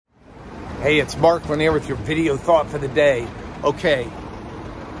Hey, it's Mark Lanier with your video thought for the day. Okay,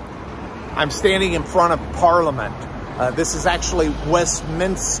 I'm standing in front of Parliament. This is actually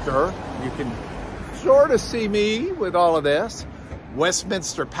Westminster. You can sort of see me with all of this.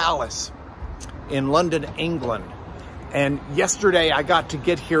 Westminster Palace in London, England. And yesterday I got to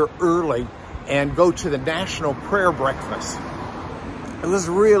get here early and go to the National Prayer Breakfast. It was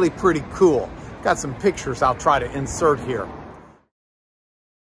really pretty cool. Got some pictures I'll try to insert here.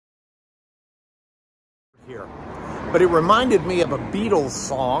 But it reminded me of a Beatles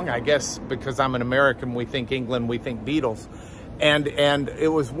song. I guess because I'm an American, we think England, we think Beatles. And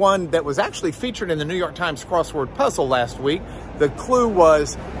it was one that was actually featured in the New York Times crossword puzzle last week. The clue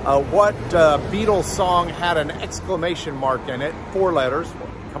was what Beatles song had an exclamation mark in it, 4 letters,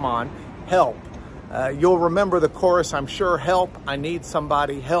 come on, help. You'll remember the chorus, I'm sure, help, I need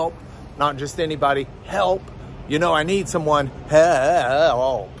somebody, help, not just anybody, help. You know, I need someone,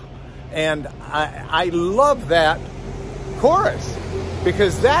 help. And I love that chorus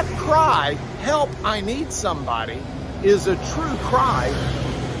because that cry, help, I need somebody, is a true cry.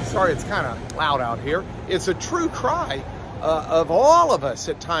 Sorry, it's kind of loud out here. It's a true cry of all of us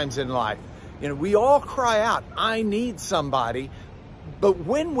at times in life. You know, we all cry out, I need somebody. But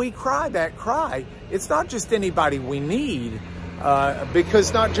when we cry that cry, it's not just anybody we need,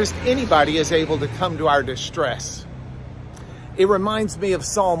 because not just anybody is able to come to our distress. It reminds me of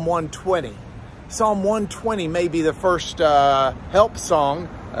Psalm 120. Psalm 120 may be the first help song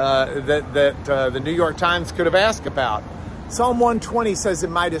that the New York Times could have asked about. Psalm 120 says,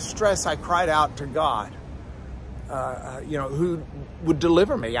 in my distress, I cried out to God. You know, who would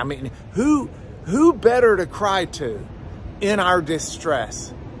deliver me? I mean, who better to cry to in our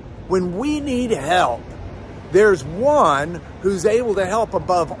distress? When we need help, there's one who's able to help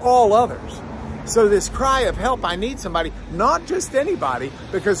above all others. So this cry of help, I need somebody, not just anybody,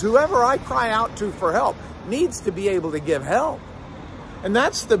 because whoever I cry out to for help needs to be able to give help. And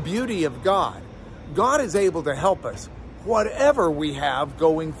that's the beauty of God. God is able to help us, whatever we have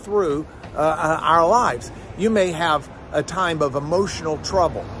going through our lives. You may have a time of emotional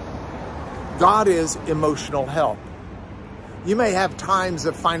trouble. God is emotional help. You may have times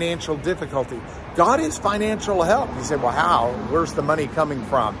of financial difficulty. God is financial help. You say, well, how? Where's the money coming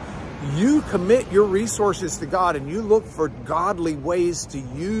from? You commit your resources to God and you look for godly ways to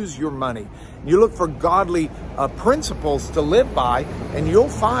use your money. You look for godly principles to live by, and you'll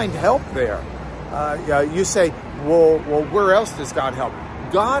find help there. You say, well, where else does God help?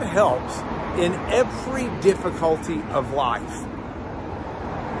 God helps in every difficulty of life.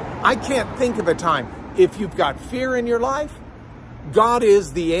 I can't think of a time. If you've got fear in your life, God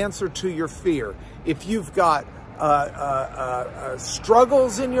is the answer to your fear. If you've got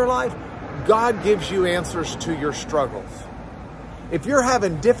struggles in your life, God gives you answers to your struggles. If you're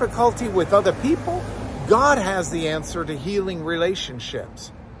having difficulty with other people, God has the answer to healing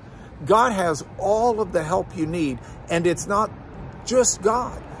relationships. God has all of the help you need, and it's not just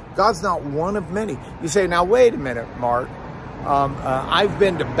God. God's not one of many. You say, now wait a minute, Mark. I've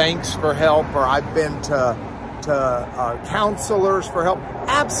been to banks for help, or I've been to counselors for help.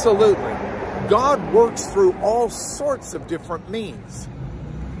 Absolutely. God works through all sorts of different means.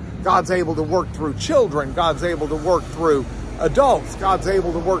 God's able to work through children. God's able to work through adults. God's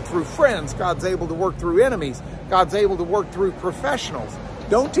able to work through friends. God's able to work through enemies. God's able to work through professionals.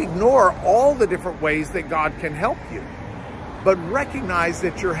 Don't ignore all the different ways that God can help you, but recognize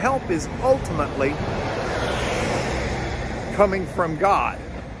that your help is ultimately coming from God.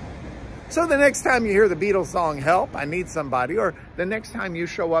 So the next time you hear the Beatles song, Help, I Need Somebody, or the next time you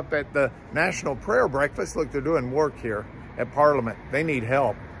show up at the National Prayer Breakfast, look, they're doing work here at Parliament. They need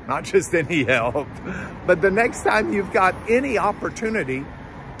help, not just any help. But the next time you've got any opportunity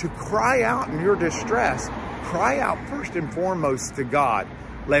to cry out in your distress, cry out first and foremost to God.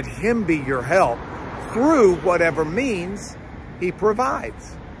 Let Him be your help through whatever means He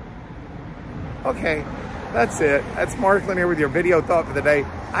provides. Okay. That's it. That's Mark Lanier with your video thought for the day.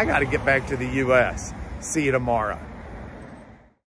 I got to get back to the U.S. See you tomorrow.